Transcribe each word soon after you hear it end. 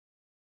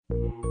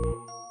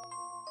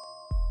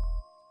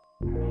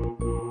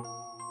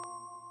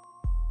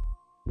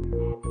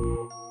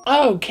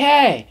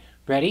Okay,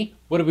 ready?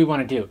 What do we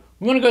want to do?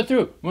 We want to go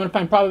through. We want to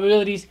find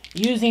probabilities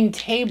using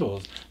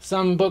tables.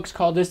 Some books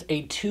call this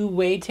a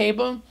two-way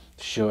table.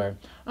 Sure.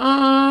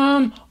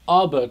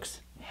 All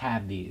books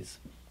have these.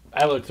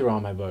 I looked through all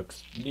my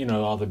books. You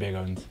know, all the big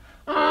ones.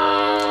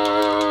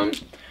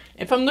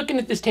 If I'm looking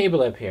at this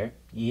table up here,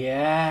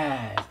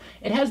 yes,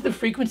 it has the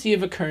frequency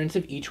of occurrence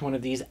of each one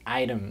of these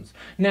items.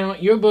 Now,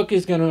 your book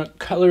is going to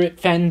color it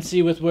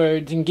fancy with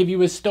words and give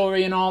you a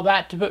story and all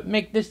that to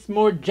make this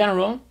more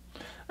general.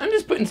 I'm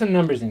just putting some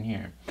numbers in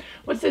here.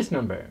 What's this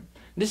number?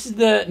 This is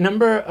the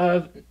number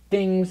of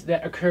things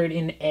that occurred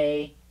in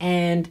A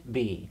and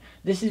B.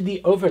 This is the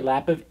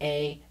overlap of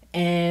A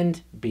and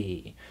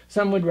B.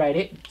 Some would write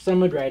it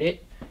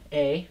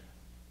A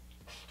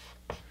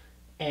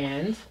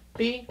and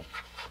B.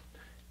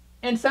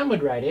 And some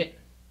would write it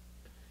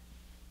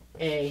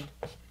A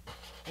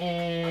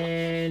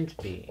and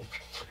B.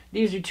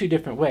 These are two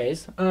different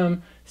ways.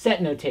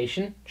 Set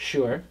notation,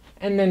 sure.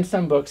 And then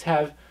some books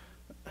have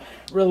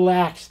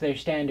relaxed their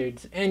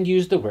standards and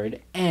use the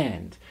word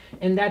and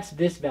that's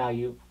this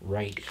value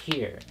right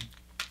here.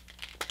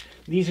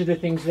 These are the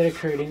things that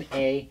occurred in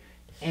A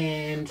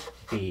and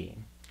B.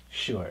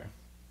 Sure.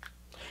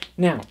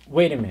 Now,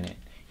 wait a minute.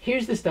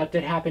 Here's the stuff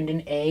that happened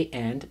in A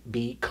and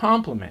B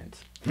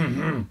complement.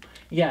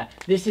 Yeah,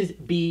 this is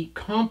B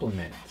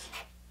complement.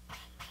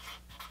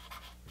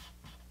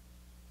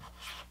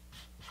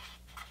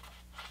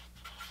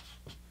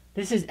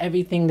 This is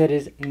everything that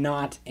is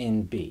not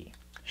in B.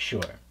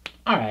 Sure.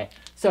 All right,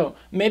 so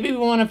maybe we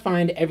want to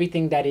find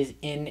everything that is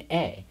in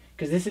A,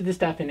 because this is the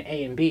stuff in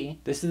A and B.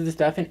 This is the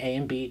stuff in A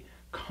and B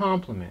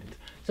complement.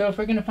 So if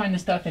we're going to find the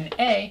stuff in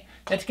A,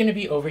 that's going to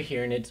be over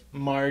here in its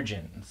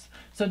margins.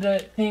 So the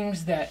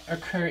things that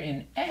occur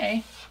in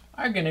A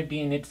are going to be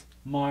in its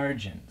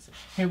margins.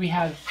 Here we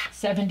have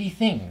 70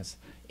 things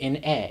in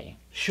A.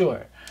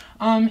 Sure.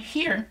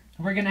 Here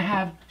we're going to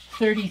have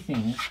 30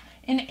 things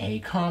in A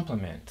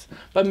complement.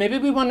 But maybe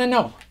we want to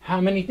know how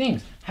many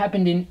things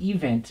happened in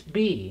event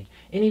B.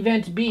 In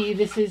event B,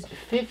 this is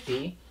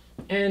 50,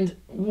 and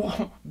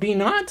B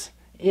naught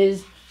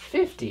is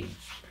 50.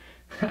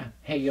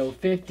 Hey yo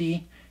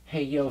 50,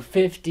 hey yo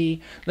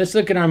 50. Let's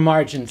look at our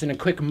margins in a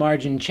quick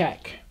margin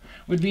check.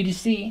 Would be to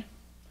see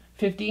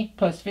 50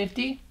 plus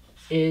 50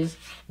 is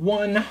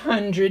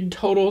 100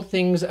 total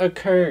things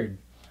occurred.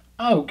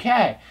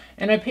 Okay,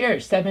 and up here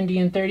 70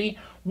 and 30,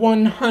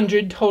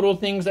 100 total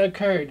things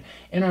occurred.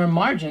 In our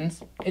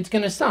margins, it's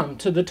going to sum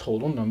to the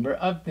total number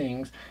of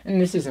things, and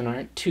this is in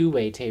our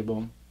two-way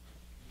table.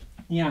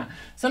 Yeah,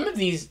 some of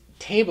these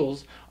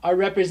tables are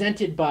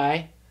represented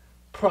by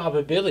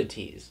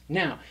probabilities.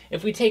 Now,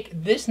 if we take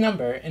this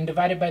number and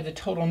divide it by the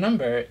total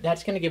number,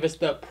 that's going to give us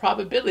the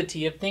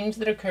probability of things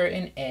that occur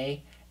in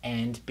A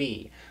and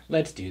B.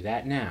 Let's do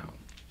that now.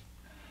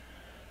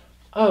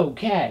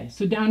 Okay,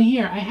 so down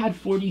here I had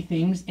 40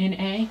 things in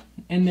A,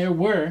 and there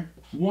were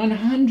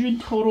 100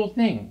 total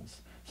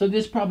things. So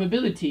this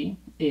probability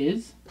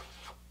is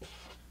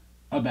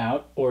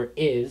about, or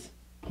is,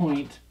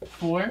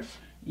 0.4.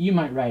 You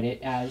might write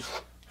it as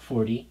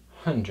 40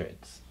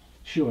 hundredths.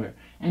 Sure.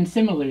 And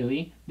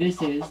similarly,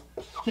 this is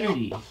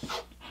 30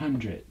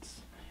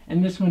 hundredths.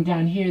 And this one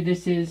down here,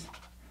 this is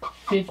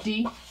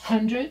 50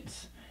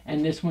 hundredths.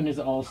 And this one is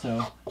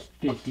also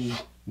 50.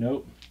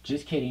 Nope,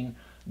 just kidding.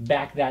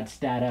 Back that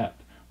stat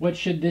up. What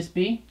should this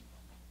be?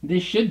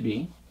 This should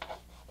be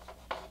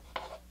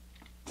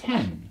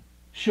 10.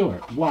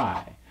 Sure.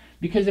 Why?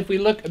 Because if we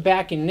look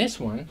back in this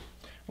one,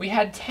 we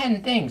had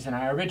 10 things in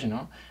our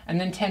original,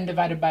 and then 10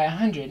 divided by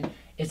 100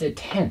 is a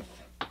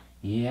tenth.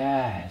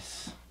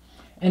 Yes.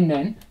 And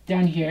then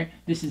down here,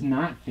 this is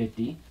not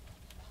 50.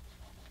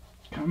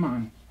 Come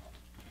on.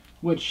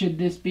 What should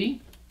this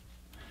be?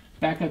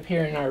 Back up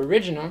here in our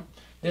original,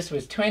 this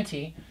was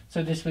 20,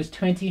 so this was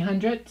 20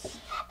 hundredths.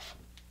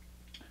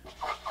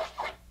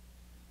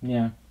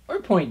 Yeah, or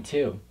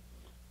 0.2.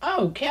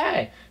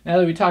 Okay, now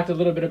that we talked a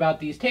little bit about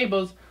these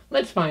tables,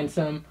 let's find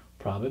some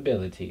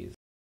probabilities.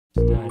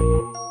 Study.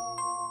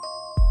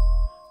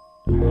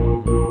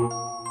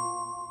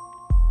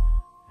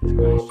 Ask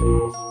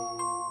questions.